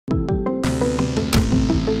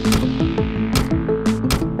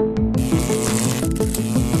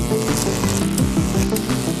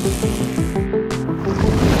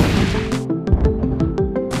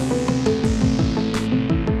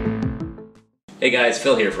Hey guys,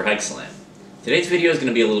 Phil here for HikeSlam. Today's video is going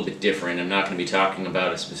to be a little bit different. I'm not going to be talking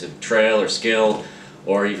about a specific trail or skill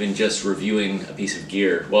or even just reviewing a piece of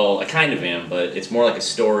gear. Well, I kind of am, but it's more like a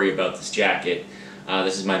story about this jacket.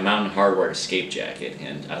 This is my Mountain Hardwear Escape Jacket,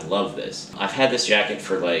 and I love this. I've had this jacket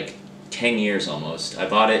for like 10 years almost. I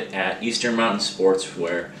bought it at Eastern Mountain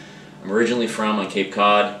Sportswear. I'm originally from on Cape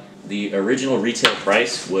Cod. The original retail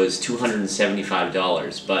price was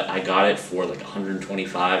 $275, but I got it for like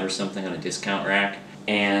 $125 or something on a discount rack.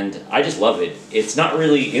 And I just love it. It's not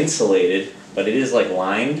really insulated, but it is like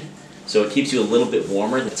lined, so it keeps you a little bit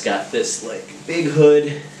warmer. It's got this like big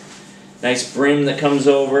hood, nice brim that comes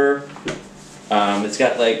over. It's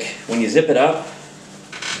got like, when you zip it up,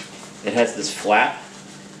 it has this flap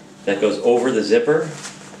that goes over the zipper.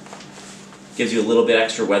 Gives you a little bit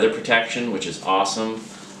extra weather protection, which is awesome.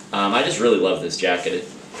 I just really love this jacket. It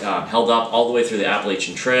held up all the way through the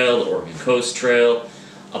Appalachian Trail, the Oregon Coast Trail,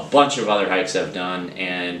 a bunch of other hikes I've done,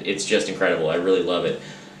 and it's just incredible. I really love it.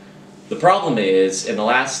 The problem is, in the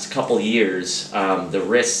last couple years, the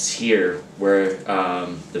wrists here, where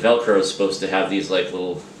the Velcro is supposed to have these like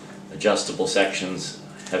little adjustable sections,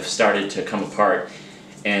 have started to come apart,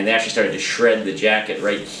 and they actually started to shred the jacket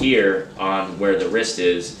right here on where the wrist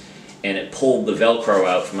is, and it pulled the Velcro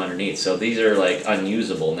out from underneath. So these are like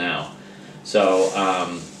unusable now. So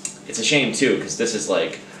it's a shame too, because this is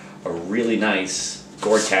like a really nice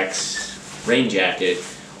Gore-Tex rain jacket,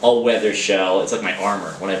 all-weather shell. It's like my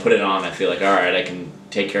armor. When I put it on, I feel like, all right, I can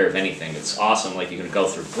take care of anything. It's awesome. Like, you can go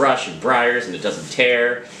through brush and briars and it doesn't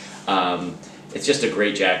tear. It's just a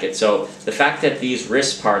great jacket. So the fact that these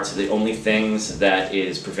wrist parts are the only things that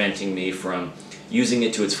is preventing me from using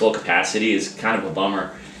it to its full capacity is kind of a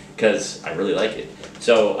bummer, because I really like it.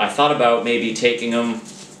 So I thought about maybe taking them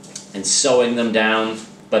and sewing them down,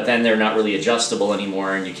 but then they're not really adjustable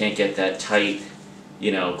anymore, and you can't get that tight,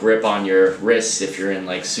 you know, grip on your wrists if you're in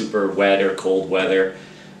like super wet or cold weather.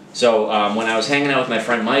 So when I was hanging out with my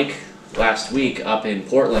friend Mike last week up in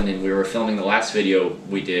Portland, and we were filming the last video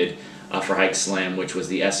we did for HikeSlam, which was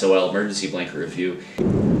the SOL emergency blanket review.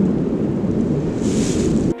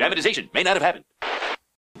 Dramatization may not have happened.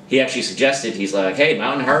 He actually suggested, he's like, hey,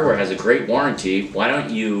 Mountain Hardwear has a great warranty. Why don't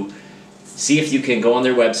you see if you can go on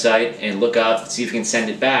their website and look up, see if you can send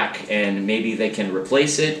it back, and maybe they can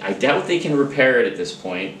replace it. I doubt they can repair it at this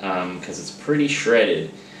point, because it's pretty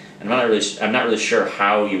shredded. And I'm not really sure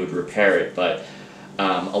how you would repair it, but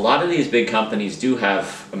a lot of these big companies do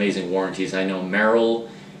have amazing warranties. I know Merrell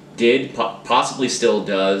did, possibly still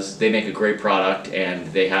does. They make a great product, and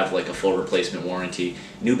they have like a full replacement warranty.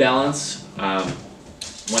 New Balance,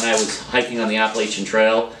 when I was hiking on the Appalachian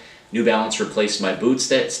Trail, New Balance replaced my boots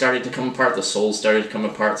that started to come apart. The soles started to come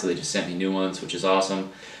apart, so they just sent me new ones, which is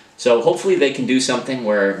awesome. So hopefully they can do something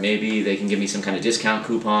where maybe they can give me some kind of discount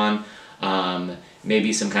coupon,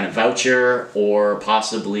 maybe some kind of voucher, or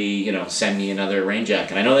possibly, you know, send me another rain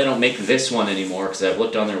jacket. I know they don't make this one anymore, because I've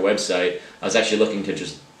looked on their website. I was actually looking to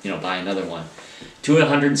just, you know, buy another one.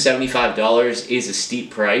 $275 is a steep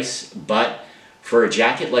price, but for a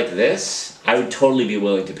jacket like this, I would totally be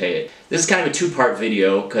willing to pay it. This is kind of a two-part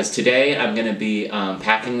video, because today I'm going to be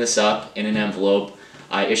packing this up in an envelope.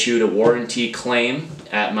 I issued a warranty claim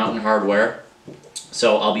at Mountain Hardwear,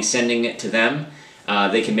 so I'll be sending it to them.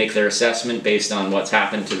 They can make their assessment based on what's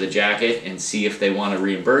happened to the jacket and see if they want to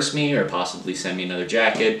reimburse me or possibly send me another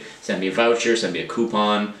jacket, send me a voucher, send me a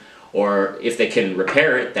coupon. Or if they can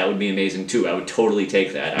repair it, that would be amazing too. I would totally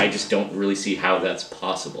take that. I just don't really see how that's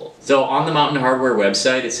possible. So on the Mountain Hardwear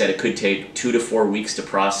website, it said it could take 2 to 4 weeks to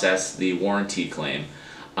process the warranty claim.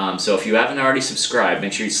 So if you haven't already subscribed,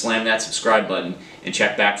 make sure you slam that subscribe button and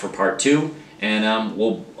check back for part 2. And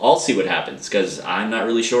we'll all see what happens, because I'm not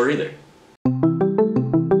really sure either.